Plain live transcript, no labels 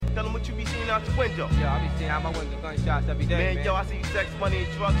Tell them what you be seeing out your window. Yo, I be seeing out my window gunshots every day, man. Yo, I see sex, money,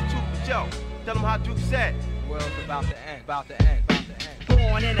 and drugs too. But yo, tell them how Duke said. The world's about to end, about to end, about to end.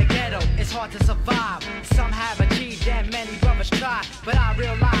 Born in the ghetto, it's hard to survive. Some have achieved and many brothers try. But I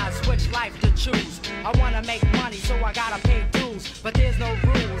realize which life to choose. I wanna make money, so I gotta pay dues. But there's no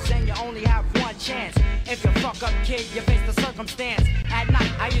rules, and you only have one chance. If you fuck up, kid, you face the circumstance. At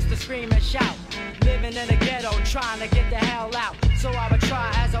night, I used to scream and shout. Living in the ghetto, trying to get the hell out. So I would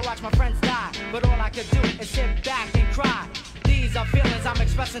try as I watch my friends die. But all I could do is sit back and cry. These are feelings I'm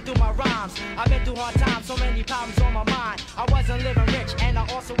expressing through my rhymes. I've been through hard times, so many problems on my mind. I wasn't living rich, and I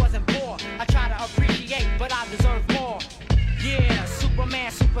also wasn't poor. I try to appreciate, but I deserve more. Yeah,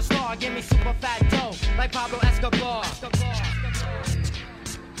 Superman, superstar, give me super fat dough, like Pablo Escobar.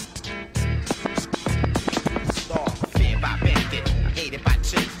 Star, feared by bandits, hated by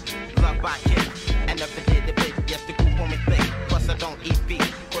chicks, loved by kids. I never did the bit, yes, the group woman think. Plus I don't eat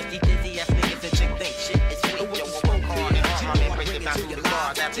beef, cause these dizzy ass niggas and chick think shit is sweet. Yo, I work hard and hard, man, break it down through the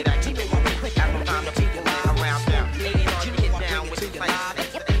bars. After that, keep it moving. I don't find the people around now. They ain't hard to get down with the fight.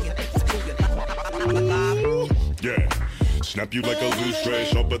 Yeah. Snap you like a loose thread,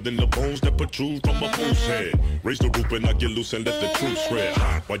 sharper than the bones that protrude from a fool's head. Raise the roof and I get loose and let the truth spread.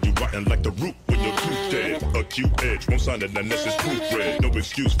 While you rotten like the root when your tooth dead. Acute edge, won't sign it unless it's proofread. No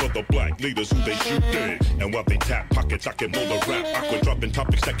excuse for the black leaders who they shoot dead. And while they tap pockets, I can roll a rap. Aqua dropping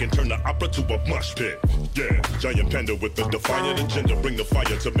topics that can turn the opera to a mosh pit. Yeah, giant panda with a defiant agenda. Bring the fire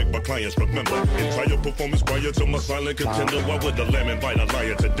to make my clients remember. Entire performance prior to my silent contender. Why would the lamb invite a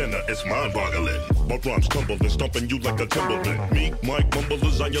lion to dinner? It's mind-boggling. My rhymes tumbling, stomping you like a timberland. Me, Mike,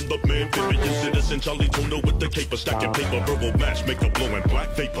 mumblers, I am the man. Vivian citizen, Charlie Tuna with the caper. Stacking paper, verbal match, make a blowing black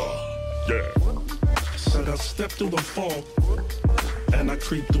vapor. Yeah. Said I step through the fog, and I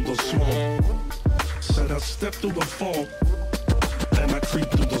creep through the smoke. Said I step through the fog, and I creep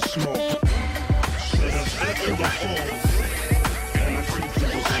through the smoke. Said I step through the fog, and I creep through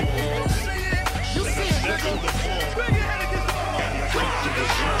the smoke. Said I step through the fog, and I creep through the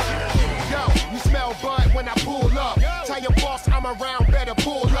smoke. Yo, you smell bud when I pull up. Tell your boss I'm around, better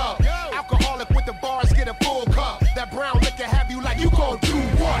pull up. Alcoholic with the bars, get a full cup. That brown liquor have you like you gon' do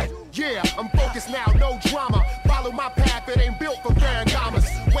what? Yeah, I'm focused now, no drama. Follow my path, it ain't built for Ferragamas.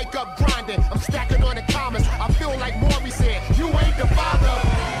 Wake up grinding, I'm stacking on the commas. I feel like Maury said, you ain't the father.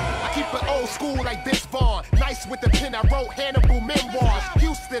 I keep it old school like Vince Vaughn. Nice with the pen, I wrote Hannibal memoirs.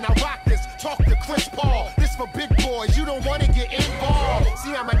 Houston, I rock this, talk to Chris Paul. This for big boys, you don't wanna get involved.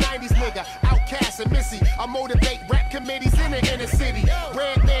 See, I'm a 90s nigga, Outcast and Missy. I motivate rap committees in the inner city.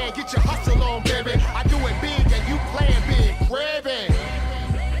 Red man, get your hustle on, baby. I do it big and you playing big. Grabbing.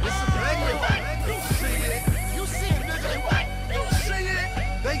 Listen, you see it. You see it, nigga. What? You see it.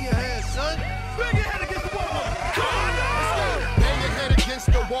 Bang your head, son. Bang your head against the wall. Come on, bang your head against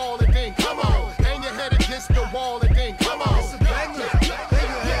the wall and then come on. Bang your head against the wall and then come on. Bang your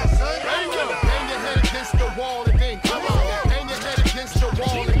head, son. Bang your head against the wall and then come on. Bang your head against the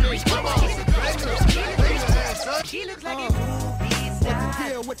wall and then come on. Bang your head, son. She looks like a movie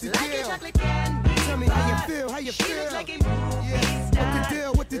star. What the deal? Like a chocolate candy. Tell me how you feel, how you She feel. looks like a movie star. What the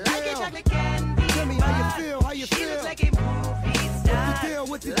deal, what the deal? Like a chocolate candy. Tell me how you feel, how you She feel. looks like a movie star. What the deal,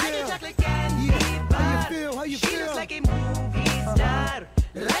 what the Like deal? a chocolate candy. Yeah, how you feel, how you She feel. looks like a movie star.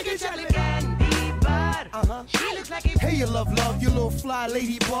 Like a chocolate candy bar. She looks like a Hey, you love, you little fly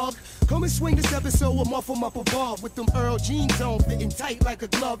ladybug. Come and swing this episode with Muffle up above. With them Earl jeans on, fitting tight like a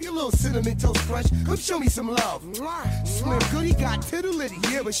glove. You little cinnamon toast crunch, come show me some love. Slim Goody got tittle-litty.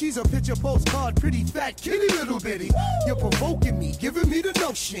 Yeah, but she's a picture postcard, pretty fat kitty little bitty. You're provoking me, giving me the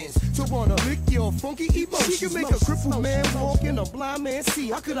notions to wanna lick your funky emotions. She can make a crippled man walk and a blind man see.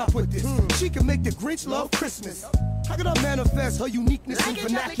 How could I put this? She can make the Grinch love Christmas. How could I manifest her uniqueness in like a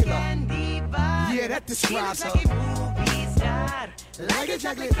chocolate vernacular? candy bar. Yeah, that describes She her. looks like a movie star. Like a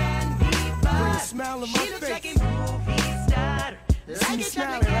chocolate candy bar. Bring a smile on my She looks like face. a movie star. See Like me a chocolate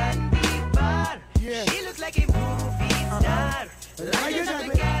smiling, right? candy bar. Yeah. She looks like a movie star. Like a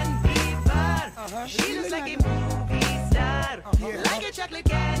chocolate candy bar. She looks like a movie star. Like a chocolate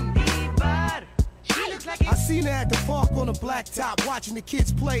candy bar. She looks like a I seen her at the park on a blacktop watching the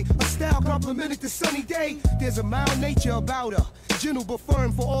kids play. A style complimented the sunny day. There's a mild nature about her. Gentle but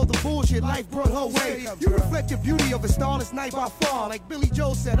firm for all the bullshit life brought her way. You reflect the beauty of a starless night by far. Like Billy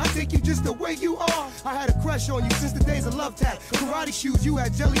Joel said, I take you just the way you are. I had a crush on you since the days of love tap. Karate shoes, you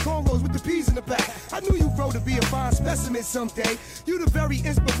had jelly cornrows with the peas in the back. I knew you'd grow to be a fine specimen someday. You the very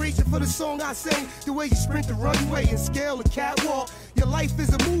inspiration for the song I sing. The way you sprint the runway and scale the catwalk. Your life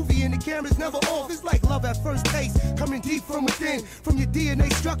is a movie and the camera's never off. It's like love at first taste, coming deep from within. From your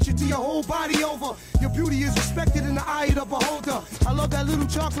DNA structure to your whole body over. Your beauty is respected in the eye of the beholder. I love that little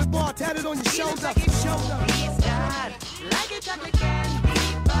chocolate bar tatted on your shoulder. Like a chocolate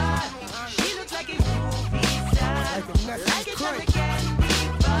candy bar. She looks like a movie star. Like a chocolate candy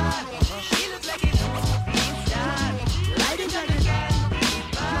bar. She looks like a movie star. Like a chocolate candy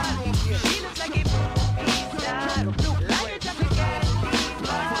bar. She looks like a movie star. Like a chocolate candy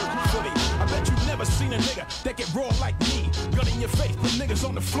bar. I bet you've never seen a nigga that get raw like me. Gun in your face, put niggas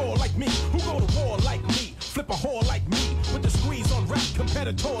on the floor like me. Who go to war like me? Flip a whore like me. With the squeeze on rap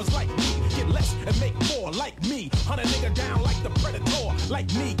competitors like me. Get less and make more like me. Hunt a nigga down like the predator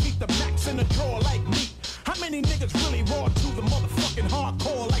like me. Keep the max in the drawer like me. How many niggas really raw to the motherfucking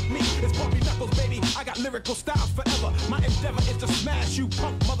hardcore like me? It's Bumpy Knuckles, baby. I got lyrical style forever. My endeavor is to smash you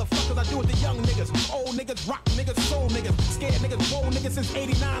punk motherfuckers. I do it to young niggas, old niggas, rock niggas, soul niggas, scared niggas, bold niggas. Since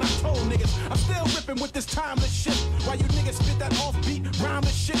 '89 I told niggas I'm still ripping with this timeless shit. While you niggas spit that offbeat,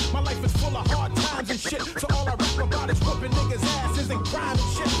 rhymeless shit. My life is full of hard times and shit. So all I rap about is whooping niggas' asses and crime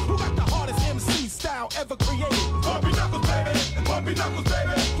and shit. Who got the hardest MC style ever created? Bumpy Knuckles, baby. Bumpy Knuckles,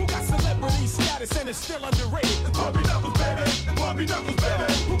 baby. Who got celebrity status and is still underrated? Bumpy Knuckles, baby. Bumpy Knuckles,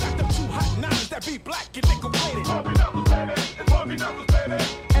 baby. Who got them two hot nines that be black and nickel plated? Bumpy Knuckles, baby. Bumpy Knuckles, baby.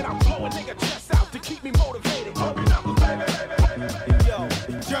 And I blow a nigga chest out to keep me motivated. Bumpy Knuckles, baby. Yo,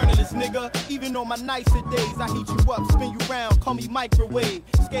 journalist nigga, even on my nicer days, I heat you up, spin you round, call me microwave.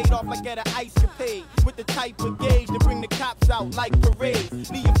 Skate off like at an ice capade, with the type of gauge to bring the cops out like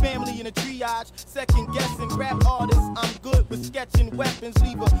parades. Leave your family in a triage, second guessing rap artists. I'm good with sketching weapons,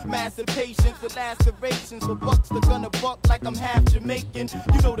 leave a massive patience with lacerations. For bucks, they're gonna buck like I'm half Jamaican.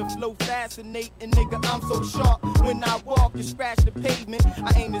 You know the flow fascinating, nigga, I'm so sharp. When I walk, you scratch the pavement.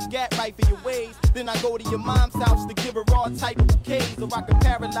 I aim this gat right for your ways. Then I go to your mom's house to give her all type of bouquets, or I can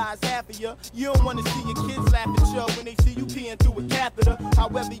paralyze half of you. You don't wanna see your kids laugh at you when they see you peeing through a catheter.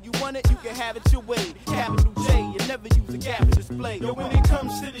 However you want it, you can have it your way. Capital J, you never use a gap in display. Yo, when it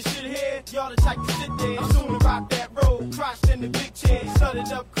comes to this shit here, y'all the type to sit there. I'm soon to rock that road, crotched in the big chair,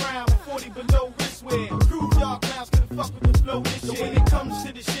 studded up crown, 40 below wrist wear. Prove y'all clowns couldn't fuck with the flow this year. When it comes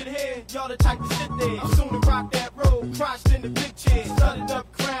to this shit here, y'all the type to sit there. I'm soon to rock that road, crotched in the big chair, studded up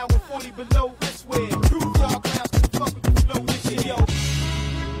crown with 40 below wrist wear. Prove y'all clowns couldn't fuck with the flow this year. Yo.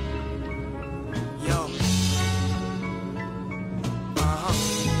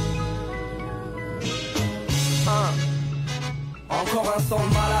 Encore un son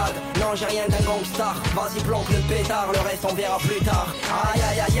de malade, non j'ai rien d'un gangstar. Vas-y planque le pétard, le reste on verra plus tard. Aïe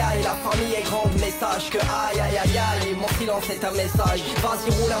aïe aïe aïe, la famille est grande mais sache que aïe aïe aïe aïe, mon silence est un message.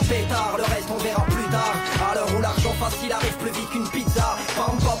 Vas-y roule un pétard, le reste on verra plus tard. À l'heure où l'argent facile arrive plus vite qu'une pizza.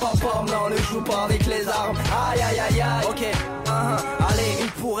 Pam pam pam pam, non ne joue pas avec les armes. Aïe aïe aïe aïe, ok. Allez,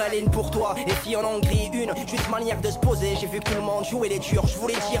 une pour elle et une pour toi. Et si on en grille une, juste manière de se poser. J'ai vu que tout le monde jouait les durs. Je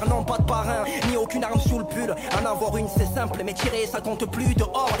voulais dire non, pas de parrain, ni aucune arme sous le pull. En avoir une c'est simple, mais tirer ça compte plus.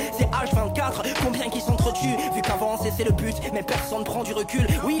 Dehors c'est H24, combien qui s'entretuent. Vu qu'avancer c'est le but, mais personne prend du recul.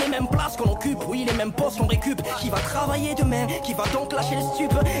 Oui les mêmes places qu'on occupe, oui les mêmes postes qu'on récup. Qui va travailler demain, qui va donc lâcher le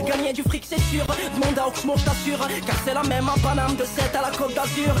stup. Gagner du fric c'est sûr, demande à Oxmo je t'assure. Car c'est la même à Paname de 7 à la Côte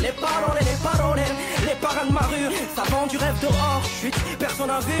d'Azur. Les paroles, les parrains de ma rue. Ça vend du rêve dehors. Chut, personne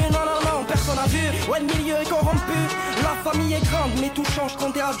n'a vu, non, non, non, personne n'a vu. Ouais, le milieu est corrompu. La famille est grande, mais tout change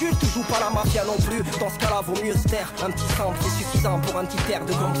quand t'es adulte. Tu joues pas la mafia non plus. Dans ce cas-là, vaut mieux se taire. Un petit sample, c'est suffisant pour un petit air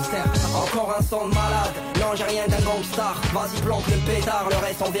de gangster. Encore un son de malade, non, j'ai rien d'un gangstar. Vas-y, planque le pétard, le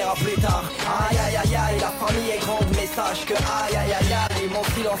reste on verra plus tard. Aïe, aïe, aïe, aïe, la famille est grande, mais sache que aïe, aïe, aïe, aïe, mon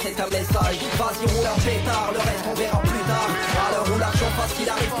silence est un message. Vas-y, roule un pétard, le reste on verra plus tard. À l'heure où l'argent facile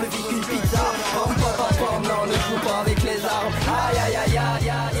arrive plus vite qu'une pizza. Pam, pam, pam, pam, non, ne joue pas avec les armes. Aïe, aïe, aïe, aïe, aïe,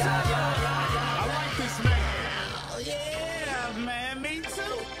 aïe, aïe. I like this man. Oh yeah, man, me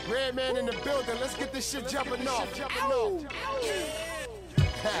too. Red man in the building, let's get this shit jumping off.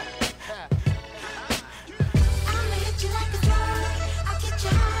 I'ma hit you like a drug, I'll get you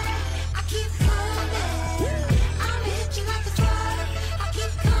high, I keep coming. I'ma hit you like a drug, I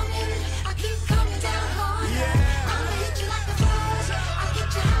keep coming down hard. I'ma hit you like a drug, I'll get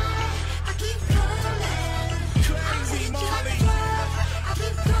you high, I keep coming. Crazy Molly. I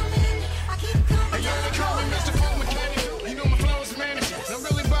keep coming Hey, yo, they call me Mr. Phone Mechanic. You know my flow is Spanish. Not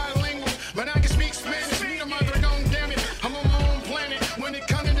really bilingual, but I can speak Spanish. Me and my dragon, damn it. I'm on my own planet. When it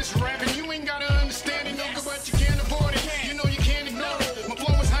comes to this rapping, you ain't gotta understand it, nigga, but you can't avoid it. You know you can't ignore it. My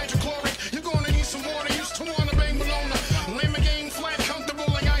flow is hydrochloric. You're gonna need some water. Used to wanna bang Bologna. Lay my game flat, comfortable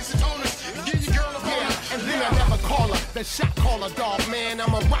like isotoners. Give your girl a boner. And then I never call her the shot caller, dog, man.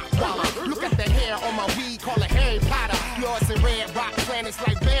 I'm a rock waller. Look at the hair on my weed, call it Harry Potter. Yours and red rock.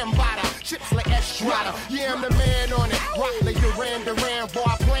 boy,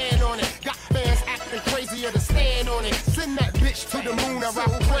 I plan on it. Got fans acting crazier to stand on it. Send that bitch to the moon, I rock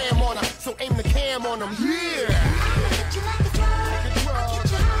a clam on her. So aim the cam on them, yeah.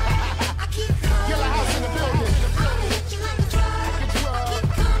 Yellow house in the building.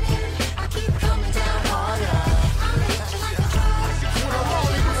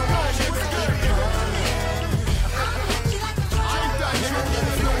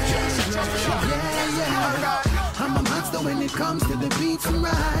 I'm a monster when it comes to the beats and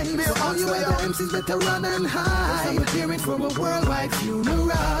rhymes. So all you other MCs better run and hide. I'm preparing for a worldwide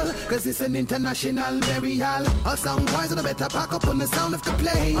funeral, cause it's an international burial. All sound boys are better pack up on the sound of the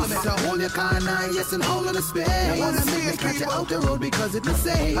place. I better hold your car now, yes, and hold on the space. I wanna make me catch you out the road because it's the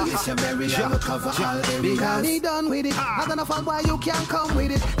same. It's your burial, will cover all areas. Because he done with it. I don't know why you can't come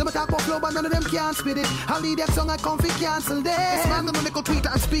with it. Them talk about flow, but none of them can't spit it. I'll lead that song, I come fi cancel this. This man gonna little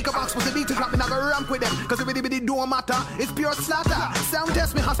tweeter and speaker box for the beat to drop me, not gonna ramp with them. Cause it really don't matter, it's pure slaughter. Sound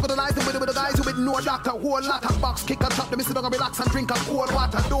test me, hospitalized with the guys who with no doctor. Whole lot of box, kick and chop them, sit down and relax and drink a cold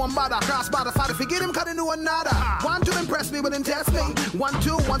water. Don't bother, cross border, father, forget him cause they know nada. Want to impress me, but then test me. 1,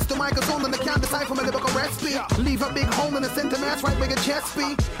 2, once the microphone and they can't decipher me, they book a recipe. Leave a big hole in the center mass right where your chest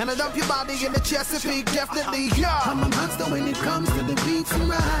be. And I dump your body in the Chesapeake, definitely, yeah. I'm a monster when it comes to the beats and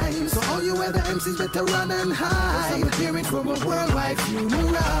rhymes. So all you other MCs better run and hide. I'm preparing for a worldwide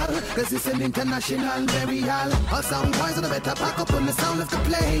funeral, cause it's an international burial. All sound boys are better pack up on the sound of the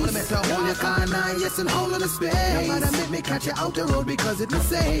place. You better hold your car now, yes, and hold on the space. Nobody make me catch you out the road because it's the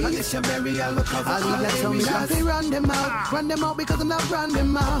same. And it's your burial, will cover all areas. They run them out because I'm not run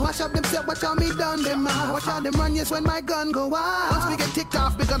them out. Watch out them set, watch out me done them out. Watch out them run, yes, when my gun go out. Once we get ticked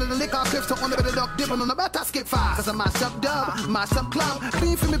off, because of the lick off cliff, so on the bit of duck dipping on the better skip fast. Cause I mash up dub, mash up club,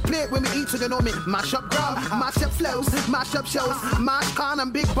 clean for me plate when we eat, so they know me. Mash up grub, mash up flows, mash up shows, mash con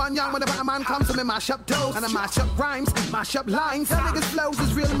and big bun young when the man comes to me, mash up toes. And I mash up rhymes, mash up lines. That niggas flows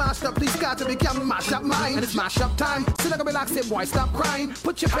is real mashed up, please got to become mash up mine. And it's mash up time, so like a relax it, boy, stop crying.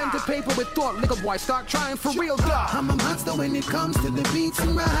 Put your pen to paper with thought, little boy, start trying for real, duh. I'm a monster when it comes to the beats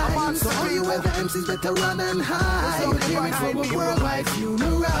and rhymes. So all you other MCs better run and hide. I'm preparing for a worldwide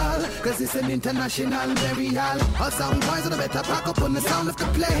funeral, cause it's an international burial. All sound boys are better pack up on the sound of the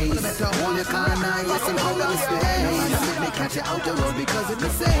place. You better hold your car now, yes, and hold on the space. Let me catch you out the road because it's the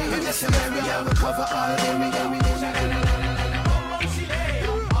same. And it's your burial, will cover all areas.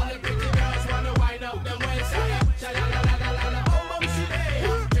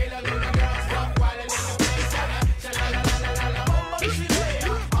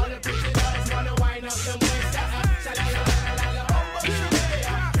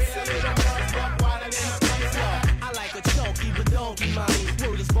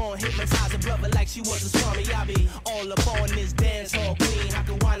 She was a swami, I be all up on this dance hall queen. I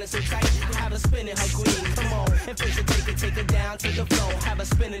can wind her so tight, have her spinning her green. Come on, and first you take her down to the floor. Have her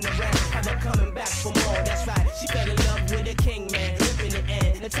spinning around, have her coming back for more. That's right, she fell in love with a king man, ripping the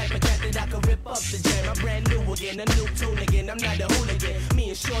end. The type of cat that I can rip up the jam. I'm brand new again, a new tune again. I'm not the hooligan. Me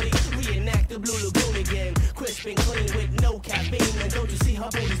and Shorty, reenact the Blue Lagoon again. Crisp and clean with no caffeine. And don't you see her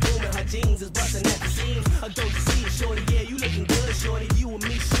booty's booming, her jeans is busting at the seams. Or don't you see it, Shorty? Yeah, you looking good, Shorty. You and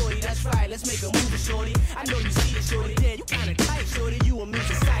me, Shorty. That's right, let's make a move, Shorty. I know you see it, Shorty. Yeah, you kinda tight, Shorty. You and me's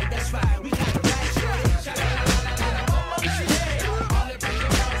a sight. That's right, we kinda right, Shorty.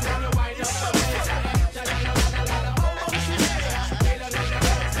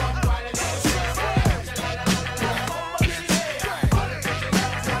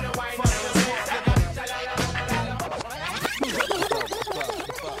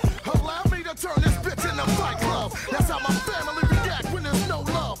 Allow me to turn this bitch into Fight Club. That's how my family react when there's no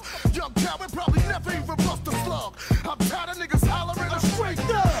love. Young coward probably never even bust a slug. I'm tired of niggas hollering a straight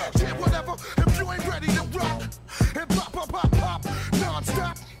thug. Yeah, whatever, if you ain't ready to rock. And pop, pop, pop, pop,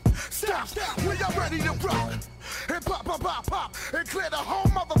 non-stop. Stop, we are ready to rock. And pop, pop, pop, pop, and clear the whole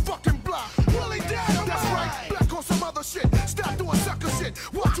motherfucking block. Really down, that's right, back on some other shit. Stop doing sucker shit,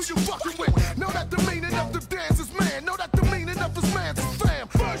 what who you fucking with? Know that the meaning of the dance is man. Know that the meaning of this man's is fam.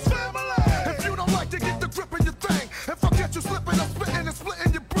 First family. If you don't like to get the grip in your thing, if I get you slipping, I'm spitting and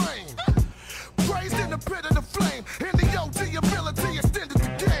splitting your brain. Praised in the pit of the flame, in the OG ability extended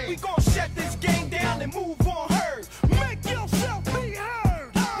the game. We gon' shut this game down and move on hers. Make yourself be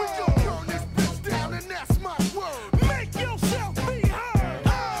heard. We gon' burn this bitch down and that's my word. Make yourself be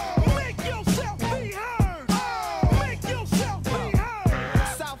heard. Make yourself be heard. Make yourself be heard.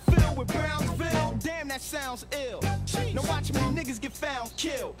 Southfield with Brownsville, damn that sounds ill. Now watch many niggas get found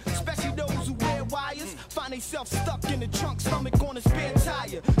killed, especially those who wear wires. Find themselves stuck in the trunk, stomach on a spare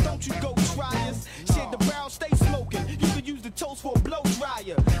tire. Don't you go try us. Shit, the barrel stay smoking. You could use the toast for a blow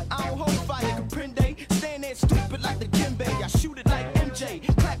dryer. I don't hold fire, comprende. Stand there stupid like the Kimbe. I shoot it like MJ.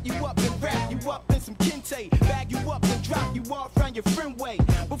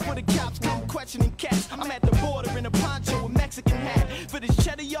 before the cops come questioning cats. I'm at the border in a poncho with Mexican hat. For this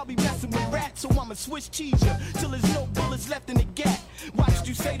cheddar, y'all be messing with rats, so I'ma Swiss cheese ya till there's no bullets left in the gap. Watched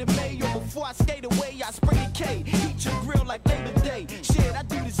you say the mayo before I skate away. I spray a K, heat your grill like Labor Day. Shit, I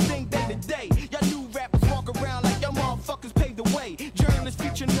do this thing day to day. Y'all new rappers walk around like y'all motherfuckers paved the way. Journalists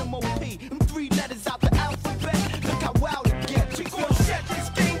featuring MOP, them 3 letters out the alphabet. Look how wild it gets. We gon' shut this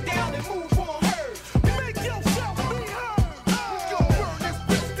game down and move on her. Make yourself be heard. We gon' burn this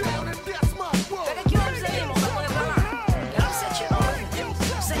bitch down and that's my word. Pega aqui o ônibus ali, irmão, pra poder pra lá. Quero 79.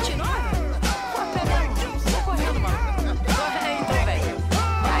 79? Pô, pegando. Tô correndo, mano. Corre aí, então, velho.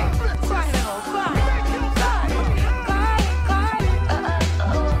 Vai. Corre, meu irmão, corre.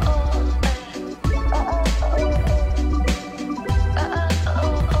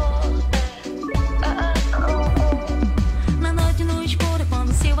 Na noite no escuro,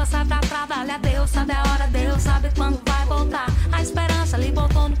 quando Silva sai pra trabalhar, Deus sabe a hora, Deus sabe quando vai voltar. A esperança lhe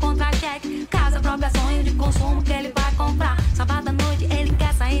botou no contra-cheque. Casa própria, sonho de consumo que ele vai comprar. Sábado à noite ele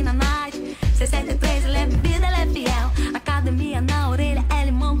quer sair na night. 63, ele é bebida, ele é fiel. Academia na orelha, é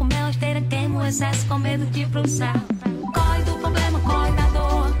limão com mel. Esteira queima o excesso com medo de ir pro céu. Corre do problema, corre da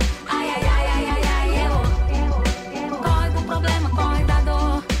dor. Ai, ai, ai, ai, ai, ai, eu. Corre do problema, corre da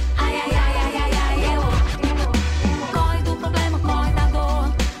dor. Ai, ai, ai, ai, ai, ai, eu. Corre do problema, corre da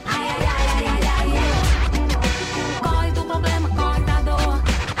dor. Ai, ai, ai, ai, ai, ai, eu. Corre do problema, corre da dor.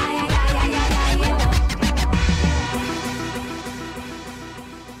 Ai, ai, ai, ai, ai, ai, eu.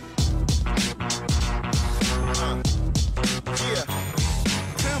 Yeah,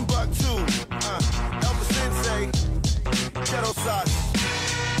 Timbuktu, Elvis Sensei, Ghetto Socks,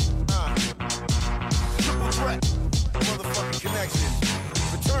 Triple Threat, motherfucking connection,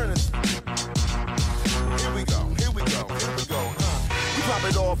 Returners. Here we go, here we go, here we go. We pop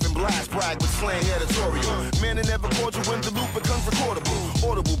it off and blast brag with slang editorial. Man, it never cordial when the loop becomes recordable.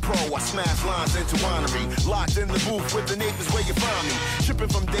 Audible Pro, I smash lines into winery. Locked in the booth with the neighbors where you find me. Tripping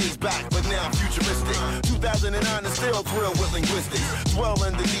from days back, but now futuristic. 2009 is still thrilled with linguistics. Dwell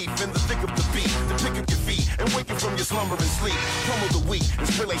underneath in the thick of the beat. To pick up your feet and waking from your slumber and sleep. Pummel the weak and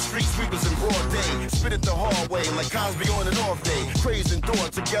spill like street sweepers in broad day. Spit it the hard way like Cosby on an off day. Crazed and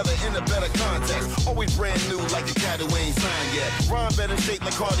thought together in a better context. Always brand new like a cat who ain't signed yet. Rhyme better shape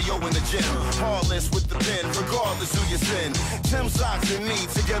like cardio in the gym. Heartless with the pen, regardless who you sin. Tim Socks and me,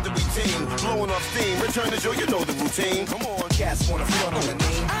 together we team. Blowing off steam, return to Joe, you know the routine. Come on, cats wanna front on the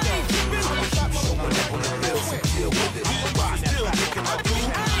name. Showing up on the bills and deal with it. Still making my do.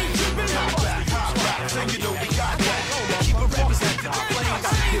 Hot back, so you know we got that. Keep it represented the flames.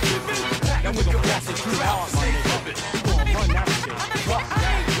 And we can pass it through house. We gon' run that shit.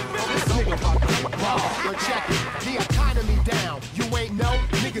 Yo, check it. The economy down. You ain't know,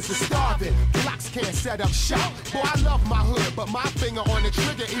 niggas are starving. Blocks can't set up shop. Boy, I love my hood, but my finger on the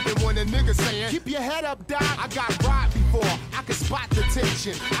trigger even when a nigga saying, keep your head up, doc. I got robbed before. I can spot the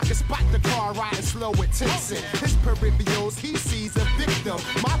tension. I can spot the car riding slow with Tinson. His peripherals, he sees a victim.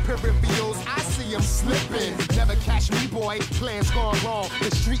 My peripherals, I see him slipping. Never catch me, boy. Plans gone wrong.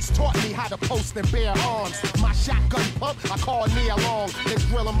 The streets taught me how to post and bear arms. My shotgun pump, I call Nia Long. Then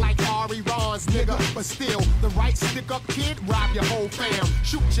drill him like Ari Ron's, nigga. But still, the right stick-up kid, rob your whole fam.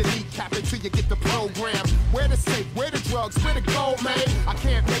 Shoot your kneecap until you get the program. Where the safe, where the drugs, where the gold, man? I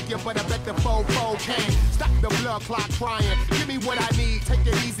can't make it, but I bet the fofo can. Stop the blood clot crying. Give me what I need, take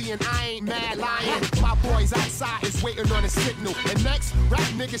it easy, and I ain't mad lying. My boys outside is waiting on a signal. And next, rap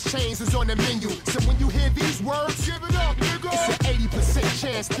niggas' chains is on the menu. So when you hear these words, give it up, nigga. It's an 80%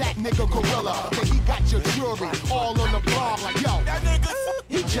 chance that nigga gorilla. That he got your jewelry all on the blog like, yo, that nigga,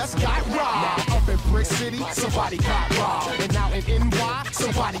 he just got robbed. Now up in Brick City, somebody got robbed. And out in NY,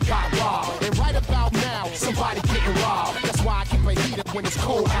 somebody got robbed. And right about now, somebody getting robbed. That's why I keep a heater when it's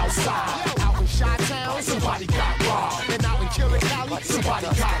cold outside. Out in Chi-Town, somebody got robbed. And out in Killer Cali, somebody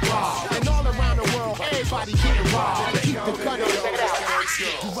got robbed. And all around the world, everybody getting robbed. Keep the gun on.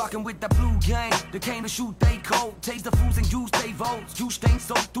 You rockin' with that blue gang, they came to shoot they cold. Taste the fools and use they votes. You stain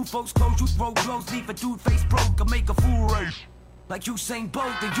soaked through folks' clothes, you throw blows, leave a dude face broke, or make a fool race. Like Usain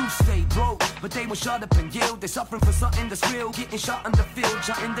Bolt, then you stay broke. But they won't shut up and yield. They suffering for something that's real. Getting shot in the field,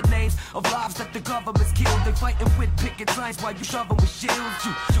 shouting the names of lives that the government's killed. They fighting with picket signs while you shoving with shields.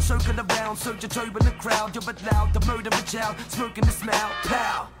 You circle around, search a turb in the crowd. You're allowed to murder a child, smirking the smile.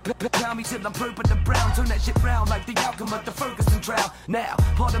 Pow! Pound me till I'm purple and brown. Turn that shit round like the outcome of the Ferguson trial. Now,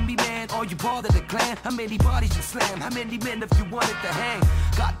 pardon me, man, are you part of the clan? How many bodies you slam? How many men if you wanted to hang?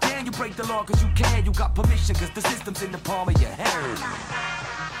 God damn, you break the law cause you can. You got permission cause the system's in the palm of your hand.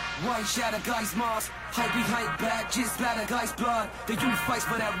 White shatter guy's mask, hype behind back, just splatter guy's blood. The youth fights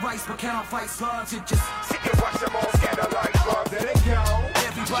for that rice, but cannot fight slugs. It just sit and watch them all scatter like bugs. There they go.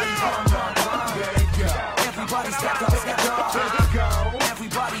 Every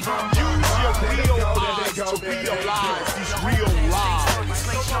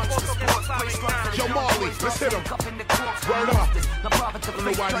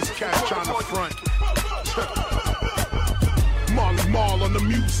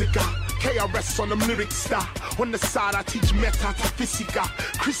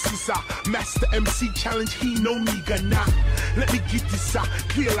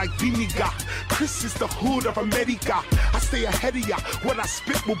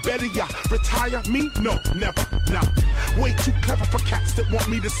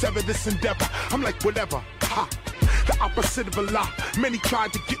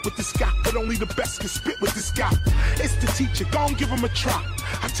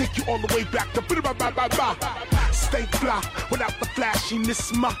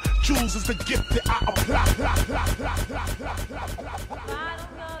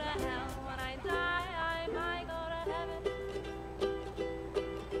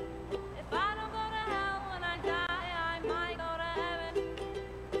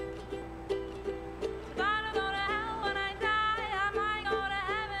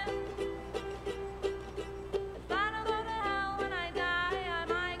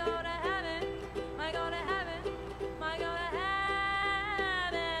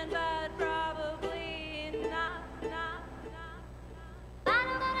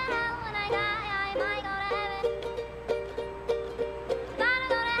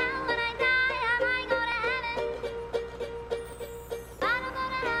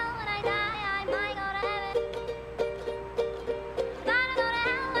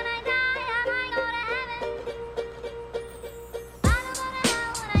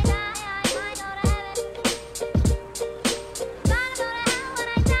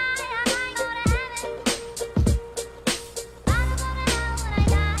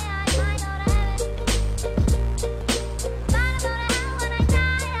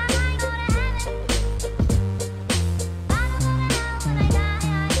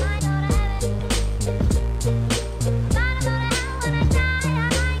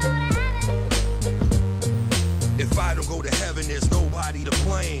If I don't go to heaven, there's nobody to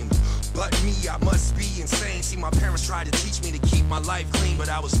blame but me. I must be insane. See, my parents tried to teach me to keep my life clean, but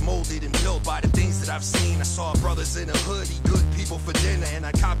I was molded and built by the things that I've seen. I saw brothers in a hood eat good people for dinner, and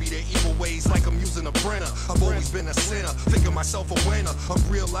I copy their evil ways like I'm using a printer. I've always been a sinner, thinking myself a winner, a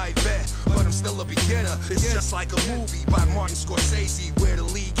real life vet, but I'm still a beginner. It's just like a movie by Martin Scorsese, where the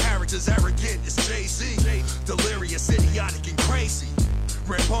lead character's arrogant is Jay-Z. Delirious, idiotic, and crazy,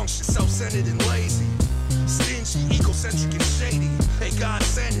 rambunctious, self-centered, and lazy, stingy, egocentric, and shady. Hey, God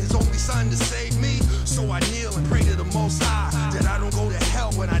sent his only son to save me, so I kneel and pray to the Most High that I don't go to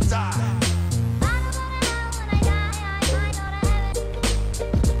hell when I die.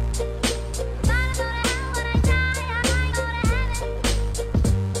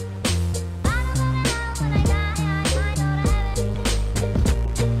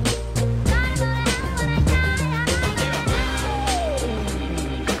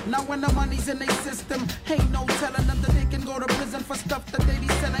 Now when the money's in their system, ain't no telling them that they can go to prison for stuff that they be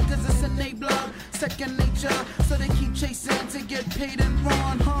selling, cause it's in their blood, second nature. So they keep chasing to get paid and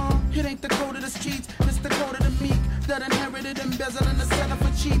run, huh? It ain't the code of the streets, it's the code of the meek that inherited embezzling and selling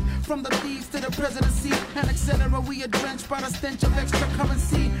for cheap. From the thieves to the presidency and etc. We are drenched by the stench of extra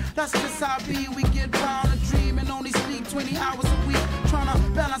currency. That's just how it be. We get by on a dream and only sleep 20 hours a week, trying to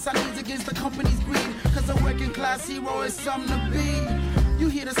balance our needs against the company's greed, cause a working class hero is something to be. You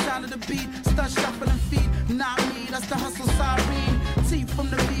hear the sound of the beat, start shuffling feet. Not me, that's the hustle siren. Teeth from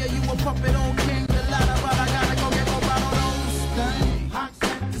the beer, you a puppet old king. The ladder, but I gotta go get more out of those things. I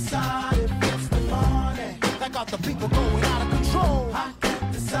can't decide if it's the money that got the people going out of control. I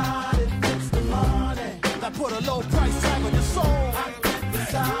can't decide if it's the money that put a low price tag on your soul. I can't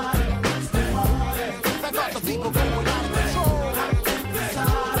decide if it's the money that got the people going out of control. I can't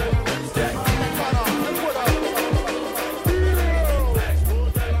decide if it's the money that put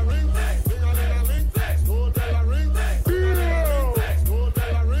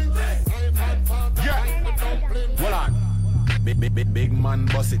Big man,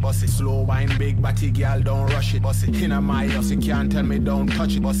 boss it. Slow wine, big body girl, don't rush it, boss it. Inna my house, you can't tell me don't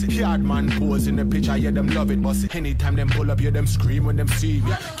touch it, boss it. Yard man pose in the picture, yeah, them love it, boss it. Anytime them pull up, yeah, them scream when them see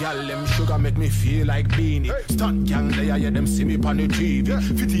me. Girl, them sugar make me feel like Beanie. Stunt gang there, yeah, them see me on the TV.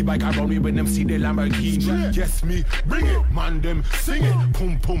 50 bike around me when them see the Lamborghini. Yes, me, bring it, man, them sing it.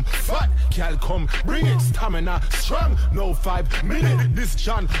 Pum pum, fat, girl, come, bring it. Stamina strong, no 5 minutes. This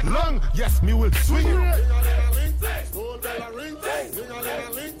John long, yes, me will swing it.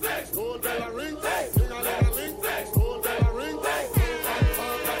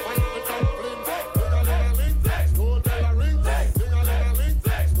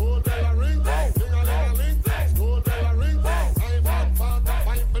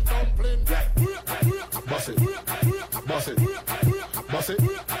 Bust it,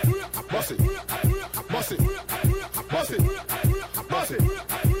 bust it, bust it, bust it, bust it.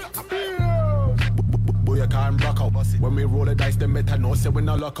 Boy, I can't rock out. When we roll the dice, them better know say we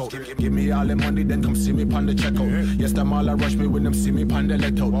no luck out. Give me all the money, then come see me pon the checkout. Yes, them all a rush me when them see me pon the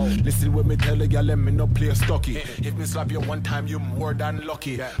let out. Listen when me tell the girl, let me no play stocky. If me slap you one time, you more than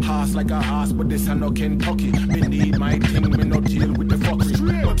lucky. Horse like a horse, but this a no Kentucky. Me need my thing, me no deal with the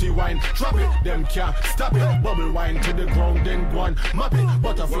fuckery. Dirty wine, drop it, them can't stop it. Bubble wine to the ground, then go on, mop it.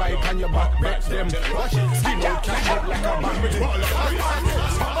 Butterfly on your back, back them. Watch it, skin out, catch up like a man.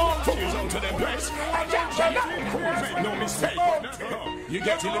 To them place. Make no mistake. You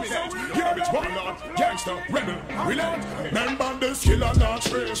get eliminated. You're a warlord, gangster, rebel, relent. Remember this killer not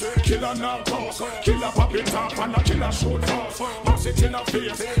trace, killer not cause, killer pop it off and a killer shoot force. Bust it in a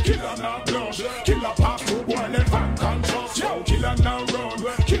face, killer not blush, killer pass to boy left and conscious. Yo, killer not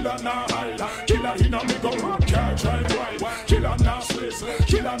run, killer not hide, killer in a me go, can't try right. Killer not slice,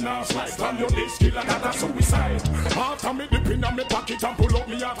 killer not slice. From your list, killer not a suicide. After me dip in me pocket and pull up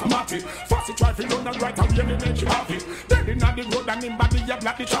me automatic. Fast it try to run and right away me make you happy. Dead in the road and in body you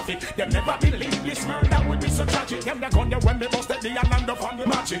block the traffic. Them never believe this murder would be so tragic. Them the gun they when they busted the land up on the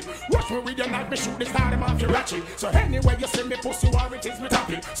match it. Watch me with your knife, me shoot the star them off your ratchet. So anyway you see me pussy war it is me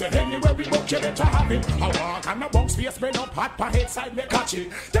topic. So anyway we book you better have it. I walk and my box face bend up hot per head side me catch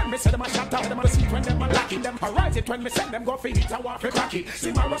it. Then me say them a shot out them a see when them a lacking them. I rise it when me send them go for hit I walk for crack it.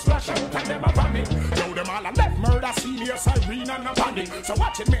 See my splash out and them a vomit. Yo them all a left murder senior Cyrene and a bandit. So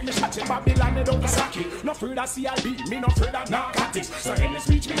watch it make me shot it Babylon they don't sack it. No afraid of CIB, me no afraid of narcotics. So in this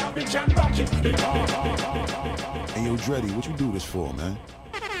speech me have big John Bucket. Hey yo Dreddy, what you do this for, man?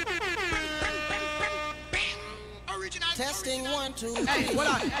 Testing 1, 2. Hey, hold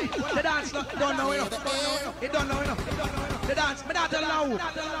on. The dance don't know enough. It don't know enough. The dance, me not allow. Me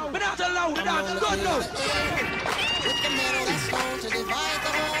not allow the dance. Don't know. With the metal that's known to divide the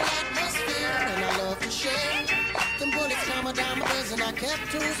whole atmosphere, and I love to share. Them bullets come a dime a dozen, I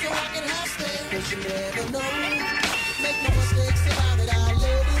kept two so I can have spare. 'Cause you never know. Make no mistakes about it, I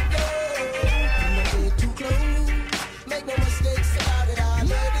let it go. Don't get too close. Make no mistakes about it, I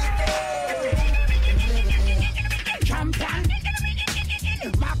let it go. Champion,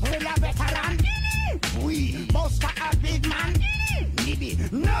 Mapulla veteran, we Bosta a big man, Libby,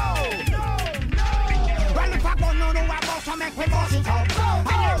 no. Well if I go no I boss I make me boss it up.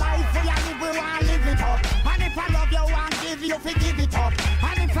 And your life for you live we want live it up. And if I love you want give you forgive it up.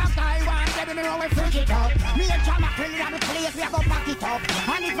 And if I die want get me know we freak it up. Me and Chama clean at the place we go pack it up.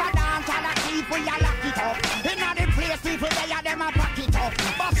 And if I dance all the people you lock it up. In the place people they are them a pack it up.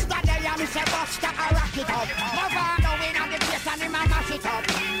 Busta they are me say Busta a rock it up. Mavado in on the place and him a mash it up.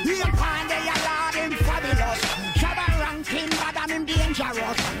 He and Pande a lord him fabulous. Shabba ranking bad and him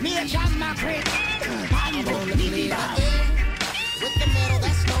dangerous. Me and Chama clean and with the metal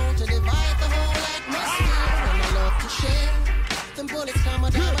that's known to divide the whole atmosphere, and I love to share. Them bullets come a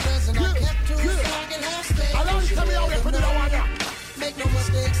dime a dozen, I kept two so I can have space. I don't tell me how they put it on. Make no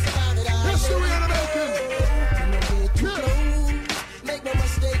mistakes about it, I history in the making. Don't get too close. Make no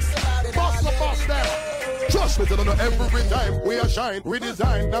mistakes about it, Boss the boss there. Trust me, to know every time we are shine, we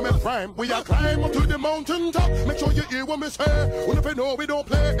design, I'm in prime. We are climb up to the mountain top. Make sure you hear what me say. Well, if you know we don't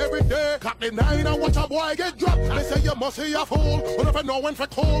play every day, cut the 9 and watch a boy get dropped. They say you must see a fool. Well, if you know when for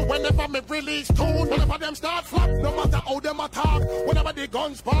cold, whenever me release tune, whenever them start flop, no matter how them attack, whenever the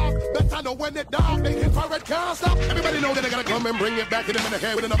guns spark, better know when it dark, they infrared can't stop. Everybody know that they gotta come and bring it back. Hit them in the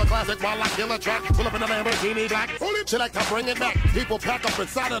head with another classic while I kill a track. Pull up in a Lamborghini black. Only she like to bring it back. People pack up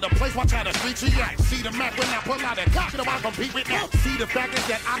inside of the place, watch how the street she at. See the map when I pull out that cock, you know I compete with that. See the fact is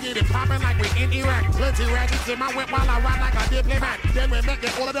that I get it popping like we in Iraq. Plenty ratchets in my whip while I ride like a diplomat. Then we make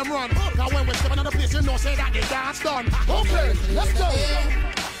it all of them run. Now when we're stepping on the place, you know say that the dance done. Okay, let's go.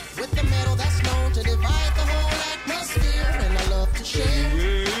 With the metal that's known to divide the whole atmosphere, and I love to share.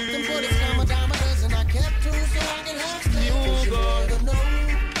 Them bullets come a dime a dozen, I kept two so I can have space. 'Cause you never know.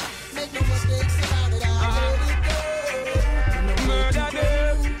 Make no mistakes about it, I let it go. Murder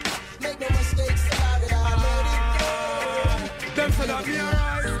them. Make no mistakes about it, I let it go. Them said that me a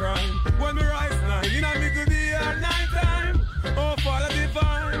rise crime. When me rise nine, in a me could be at night time. Oh Father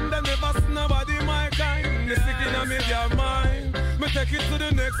divine, them never see nobody my kind. They stick in a me their mind. Me take it to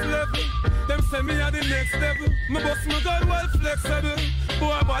the next level. Them send me at the next level. Me bust my gun well flexible.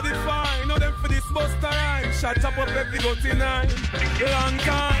 Boy body fine, now them for this buster rhyme. Shot up every gutty nine. Long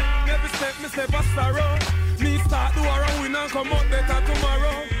time, every step me step a sorrow. Me start the war and win and come out better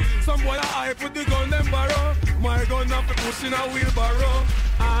tomorrow. Some boy a hype with the gun them borrow. My gun have to push in a wheelbarrow.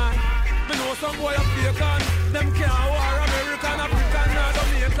 Me know some boy a fake on. Them can't war American, African, or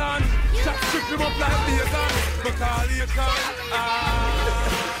Jamaican. Shot strip him up like bacon. Me call it con.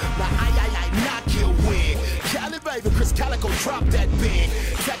 drop that big.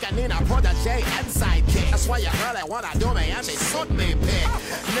 Second in a protege and sidekick. That's why your girl that wanna do me and she suit me big.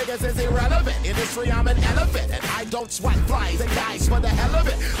 Niggas is irrelevant. Industry, I'm an elephant. And I don't swat flies and guys for the hell of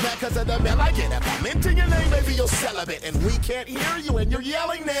it. Man, cause of the mail I get. If I'm into your name, maybe you'll celibate. And we can't hear you and you're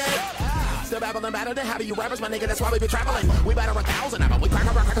yelling there. Still babbling better than how do you rappers, my nigga? That's why we be traveling. We better 1,000 of them. We crack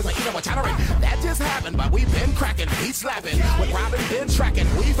our crackers and eat them with chattering. That just happened, but we been cracking, beat slapping. With Robin been tracking,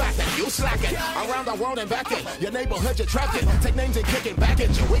 we acting, you slacking. Around the world and back in. Your neighborhood you're trapped in. Take names and kick it back in.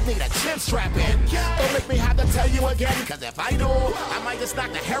 We need a chin strap in. Don't make me have to tell you again, cause if I do, I might just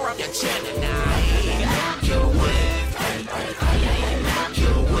knock the hair off your chin. And I knock you with.